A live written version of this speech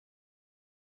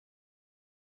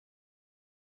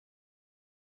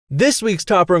This week's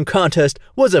Top Run contest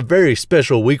was a very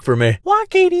special week for me. Why,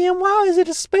 KDM? Why is it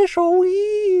a special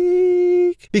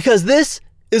week? Because this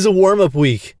is a warm-up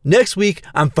week. Next week,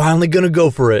 I'm finally gonna go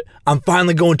for it. I'm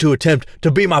finally going to attempt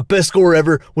to beat my best score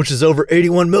ever, which is over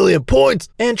 81 million points,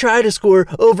 and try to score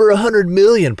over 100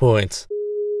 million points.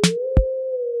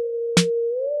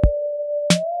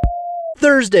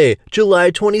 Thursday,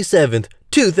 July 27th,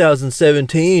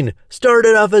 2017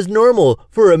 started off as normal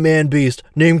for a man beast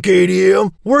named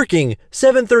KDM, working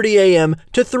 7:30 a.m.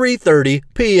 to 3:30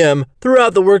 p.m.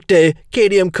 Throughout the workday,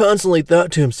 KDM constantly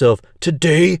thought to himself,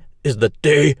 today is the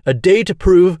day, a day to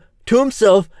prove to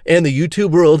himself and the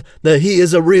YouTube world that he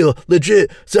is a real,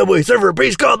 legit Subway Surfer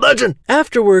beast called Legend.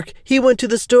 After work, he went to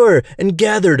the store and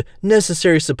gathered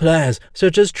necessary supplies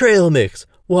such as trail mix,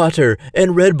 water,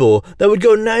 and Red Bull that would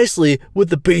go nicely with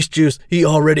the beast juice he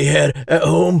already had at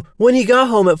home. When he got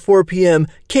home at 4 p.m.,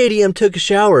 KDM took a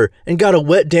shower and got a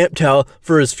wet damp towel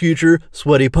for his future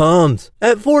sweaty palms.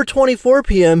 At 4:24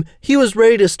 p.m., he was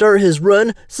ready to start his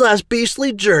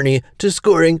run/beastly journey to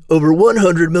scoring over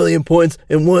 100 million points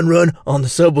in one run on the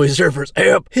Subway Surfers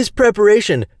app. His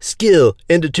preparation, skill,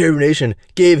 and determination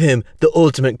gave him the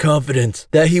ultimate confidence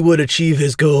that he would achieve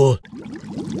his goal.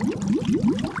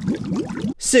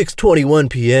 6:21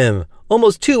 p.m.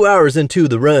 Almost 2 hours into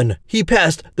the run, he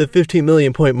passed the 15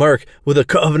 million point mark with a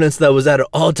confidence that was at an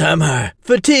all-time high.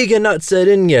 Fatigue had not set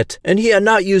in yet, and he had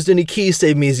not used any key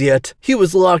save me's yet. He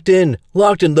was locked and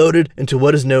loaded into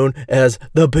what is known as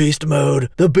the Beast Mode.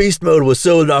 The Beast Mode was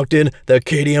so locked in that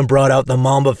KDM brought out the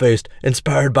Mamba face,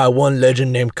 inspired by one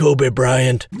legend named Kobe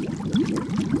Bryant.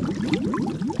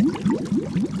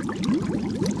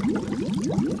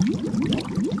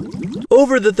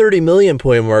 Over the 30 million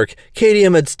point mark,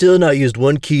 KDM had still not used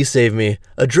one key save me.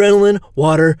 Adrenaline,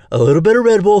 water, a little bit of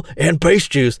Red Bull, and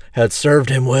beast juice had served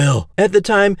him well. At the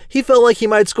time, he felt like he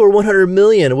might score 100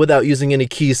 million without using any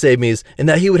key save me's, and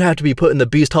that he would have to be put in the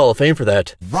Beast Hall of Fame for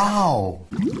that. Wow.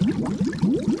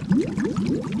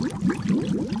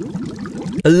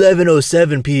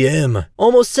 11:07 p.m.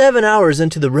 Almost 7 hours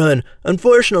into the run,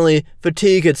 unfortunately,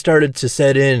 fatigue had started to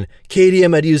set in.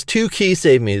 KDM had used two key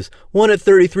save me's, one at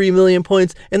 33 million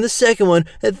points and the second one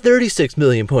at 36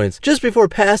 million points. Just before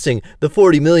passing the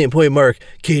 40 million point mark,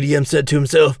 KDM said to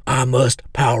himself, I must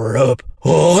power up.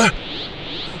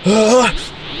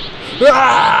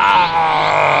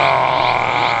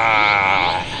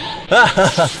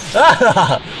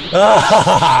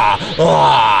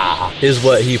 Is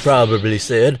what he probably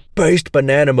said. Beast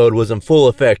Banana Mode was in full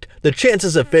effect. The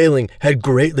chances of failing had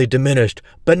greatly diminished.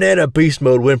 Banana Beast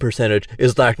Mode win percentage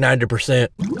is like 90%.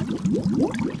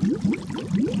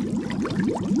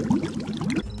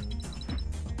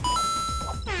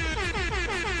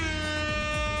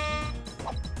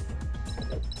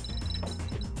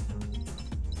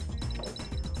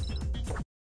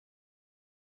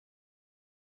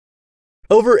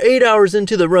 Over 8 hours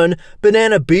into the run,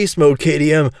 Banana Beast Mode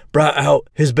KDM brought out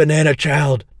his banana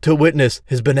child to witness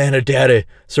his banana daddy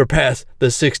surpass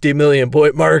the 60 million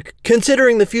point mark.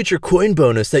 Considering the future coin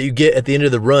bonus that you get at the end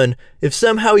of the run, if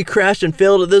somehow he crashed and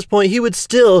failed at this point, he would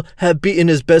still have beaten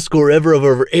his best score ever of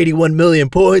over 81 million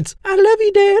points. I love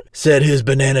you, Dad, said his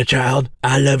banana child.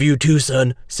 I love you too,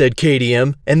 son, said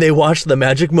KDM, and they watched the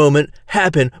magic moment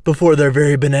happen before their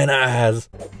very banana eyes.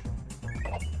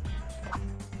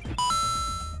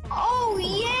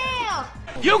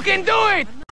 You can do it!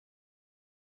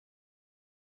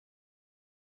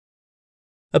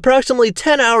 Approximately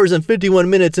 10 hours and 51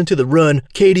 minutes into the run,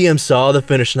 KDM saw the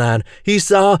finish line. He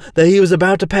saw that he was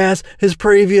about to pass his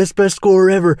previous best score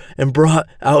ever and brought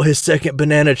out his second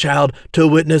banana child to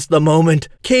witness the moment.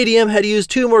 KDM had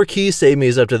used two more key save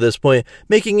me's up to this point,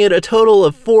 making it a total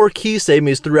of 4 key save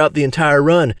me's throughout the entire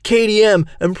run. KDM,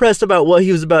 impressed about what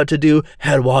he was about to do,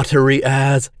 had watery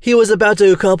eyes. He was about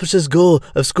to accomplish his goal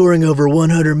of scoring over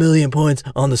 100 million points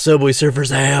on the Subway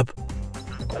Surfers app.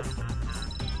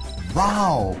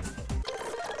 Wow.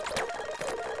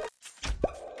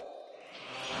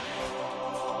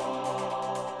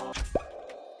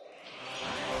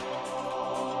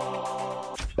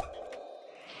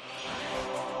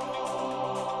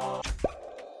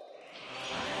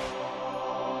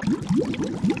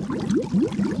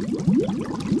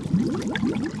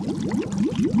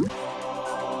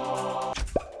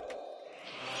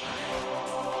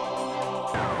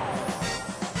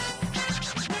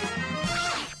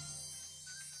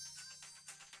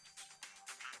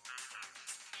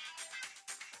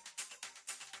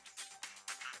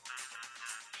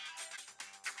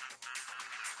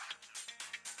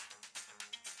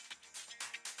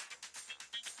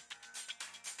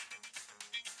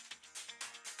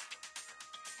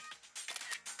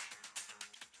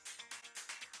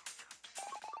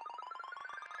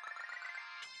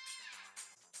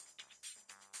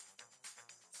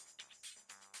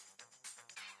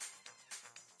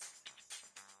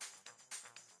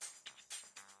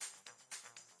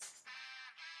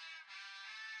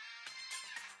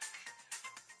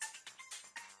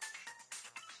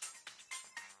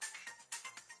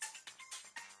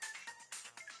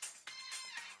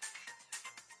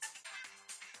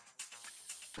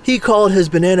 He called his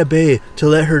Banana Bay to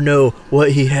let her know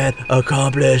what he had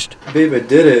accomplished. Babe, I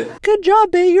did it. Good job,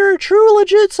 Bay. You're a true,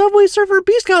 legit Subway Surfer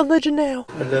Beast Scout legend now.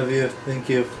 I love you. Thank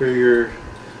you for your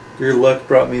luck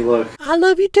brought me luck. I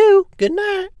love you too. Good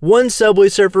night. One Subway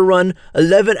Surfer run,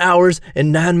 11 hours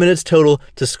and 9 minutes total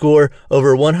to score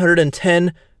over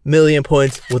 110 million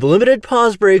points with limited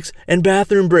pause breaks and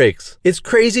bathroom breaks. It's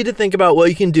crazy to think about what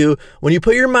you can do when you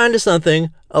put your mind to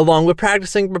something, along with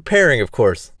practicing and preparing, of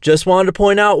course. Just wanted to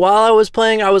point out, while I was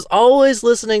playing, I was always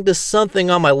listening to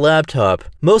something on my laptop.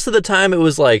 Most of the time it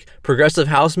was like progressive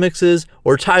house mixes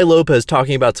or Ty Lopez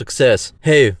talking about success.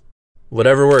 Hey,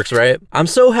 whatever works, right? I'm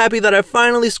so happy that I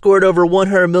finally scored over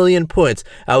 100 million points.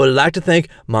 I would like to thank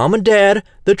Mom and Dad,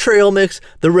 the trail mix,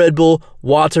 the Red Bull,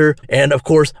 water, and of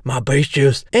course, my base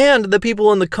juice, and the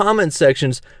people in the comment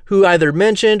sections who either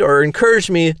mentioned or encouraged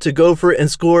me to go for it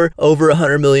and score over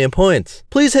 100 million points.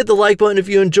 Please hit the like button if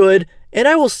you enjoyed, and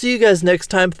I will see you guys next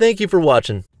time. Thank you for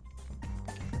watching.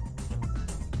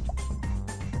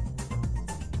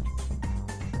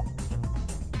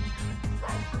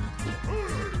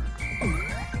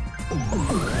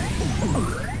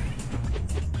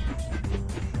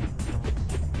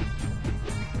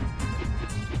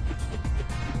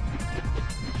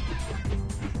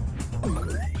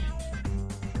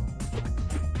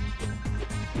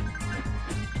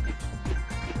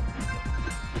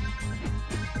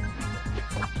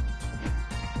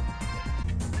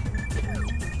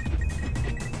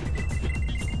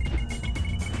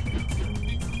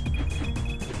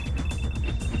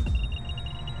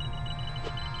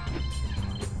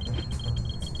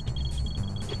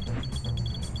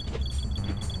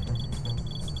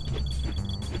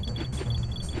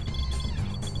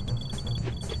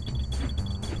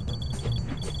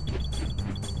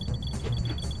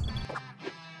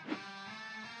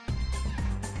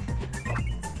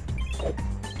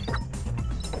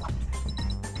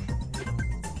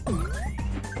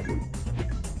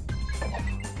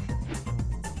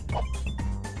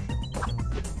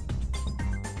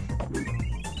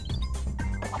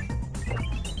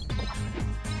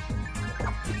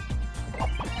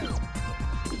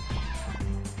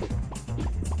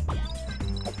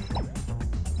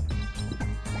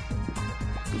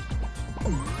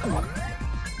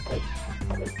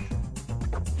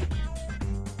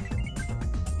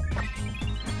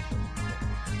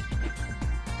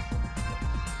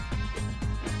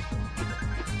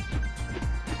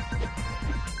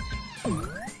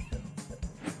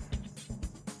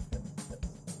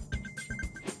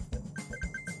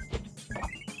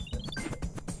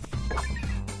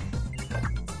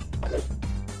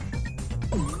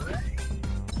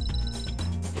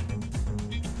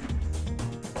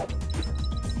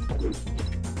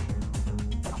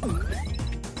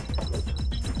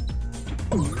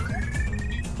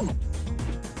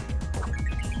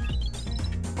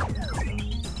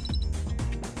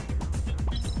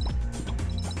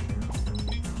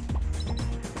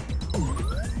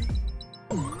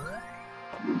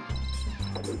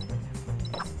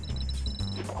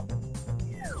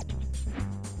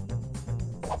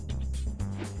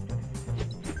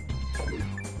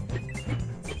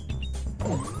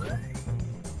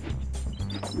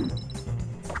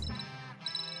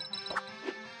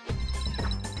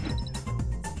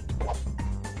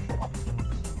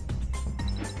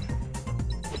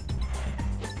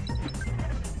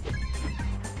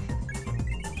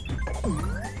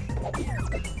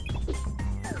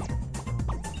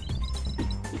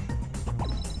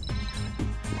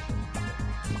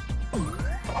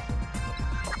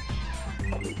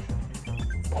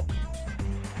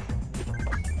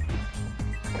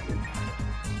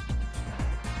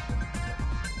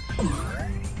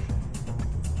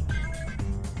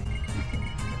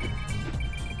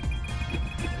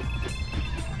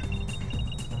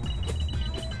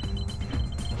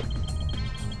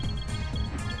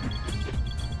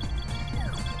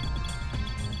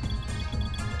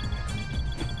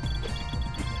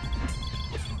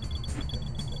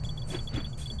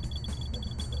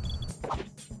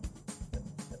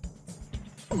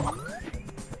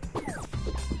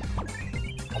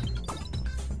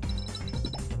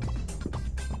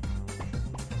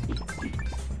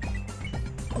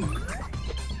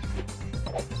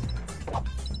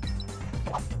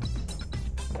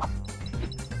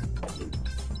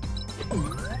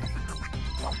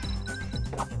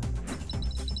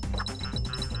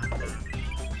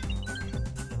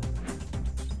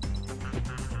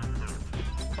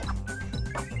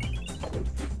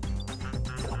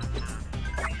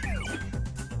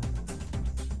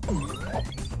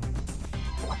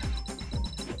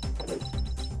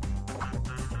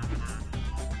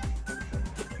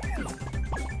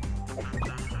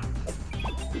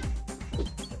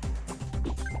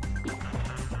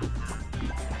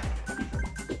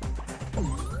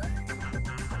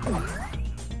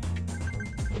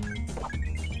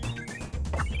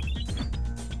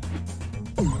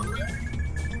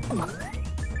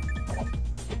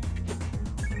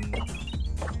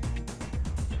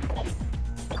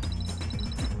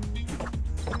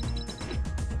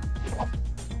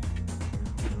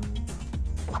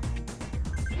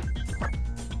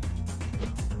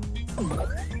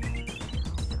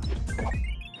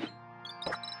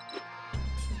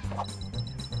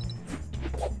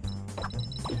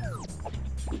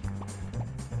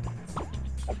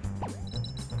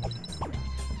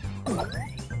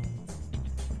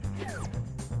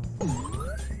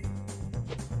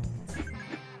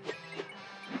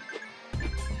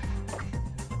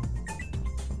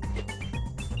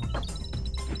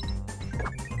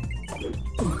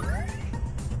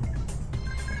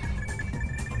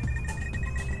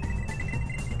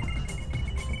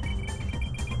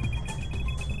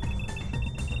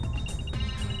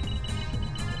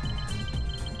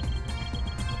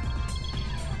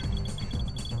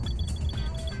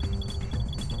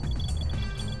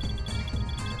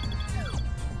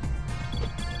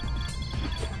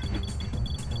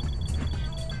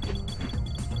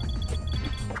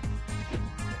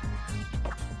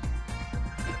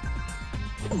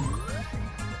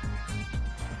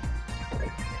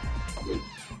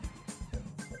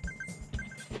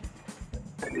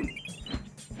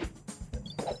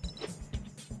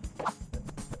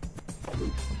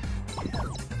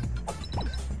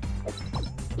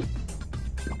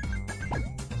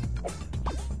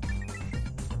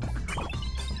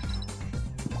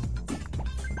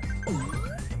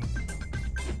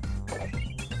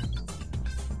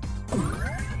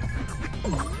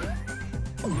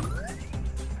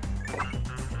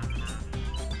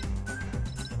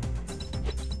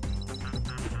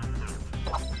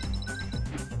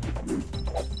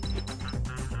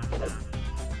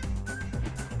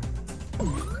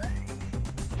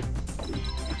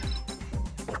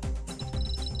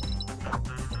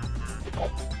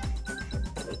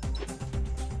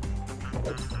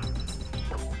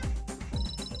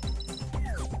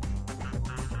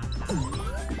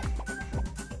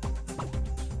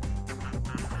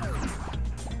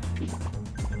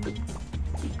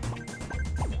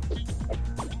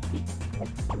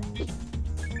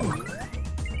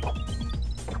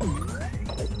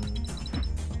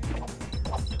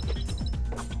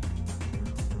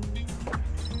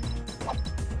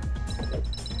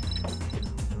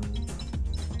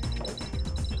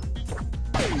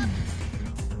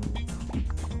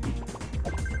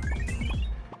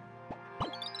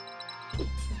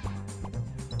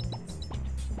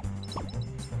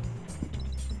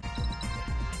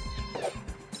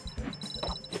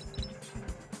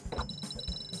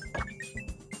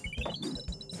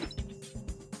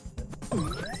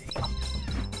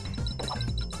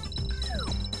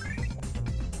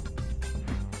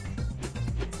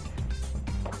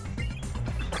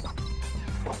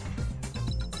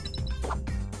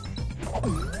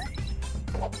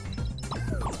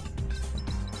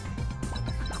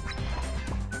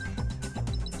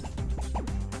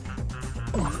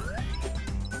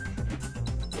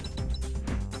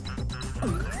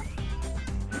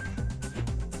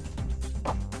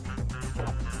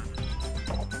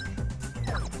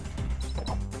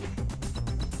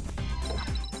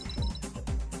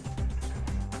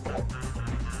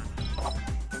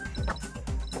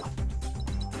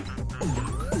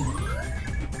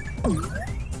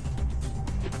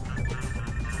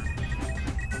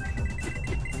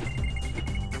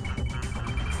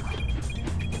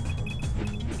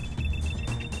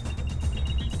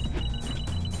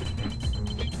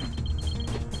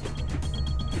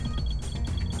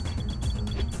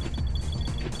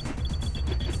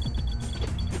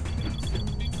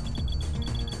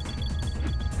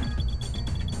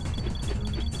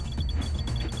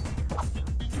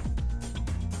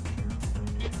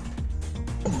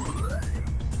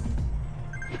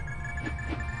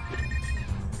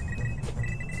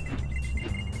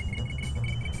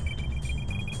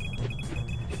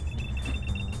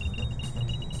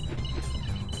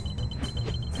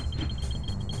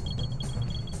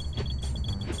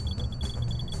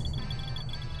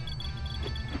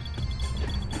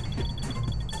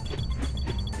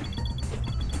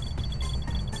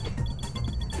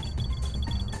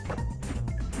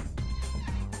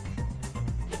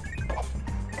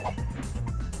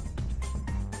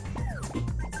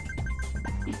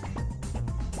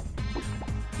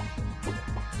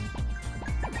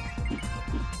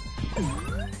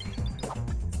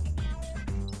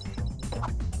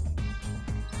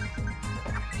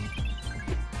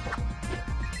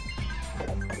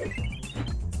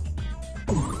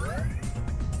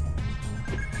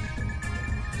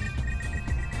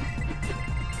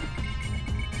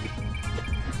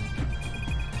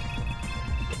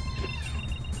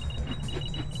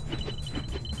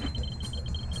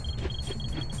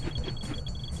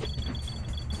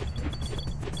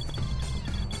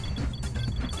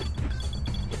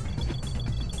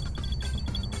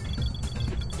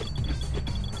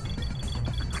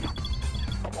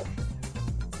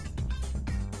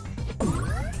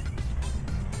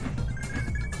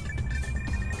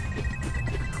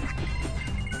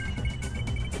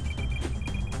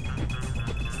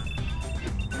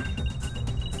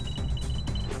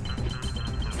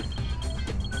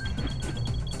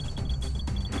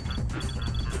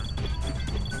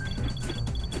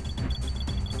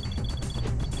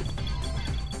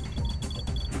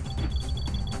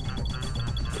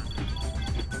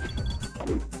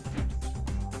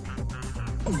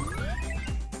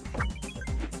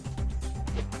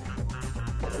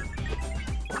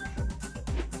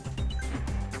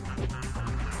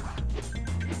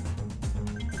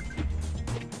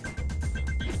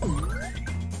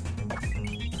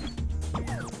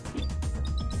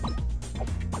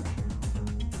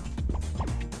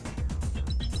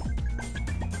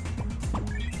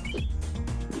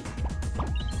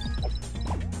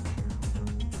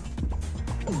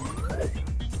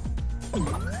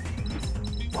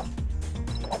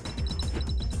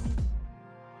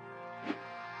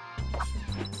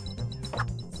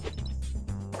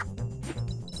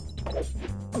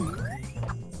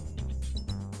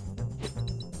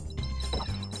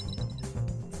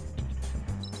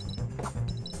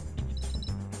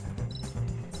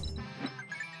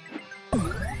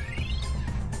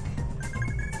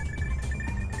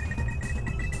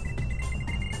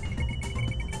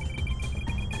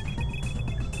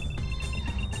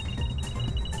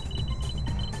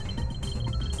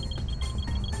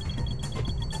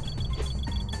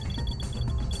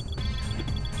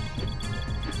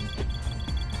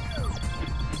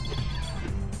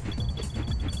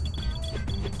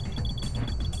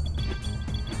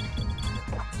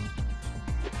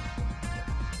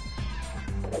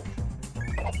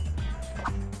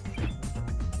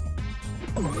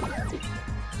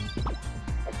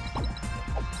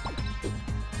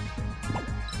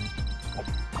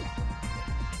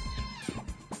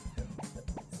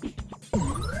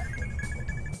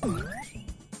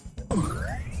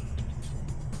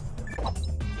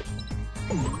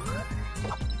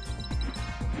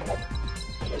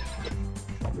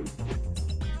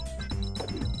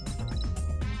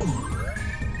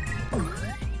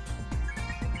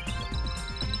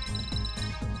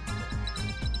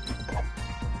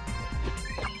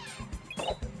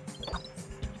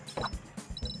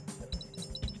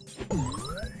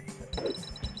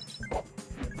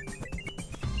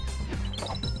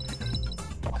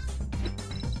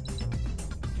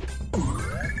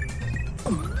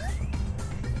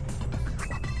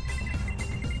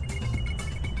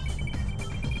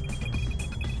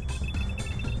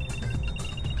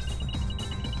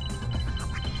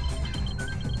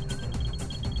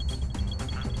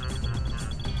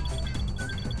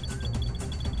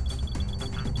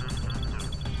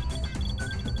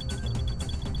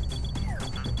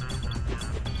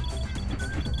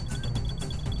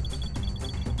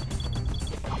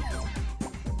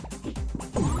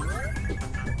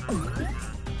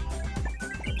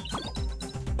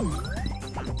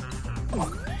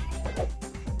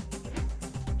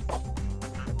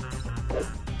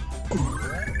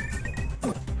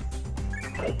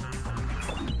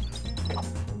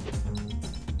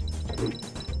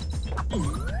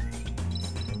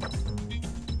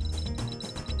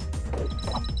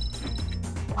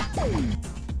 Boom!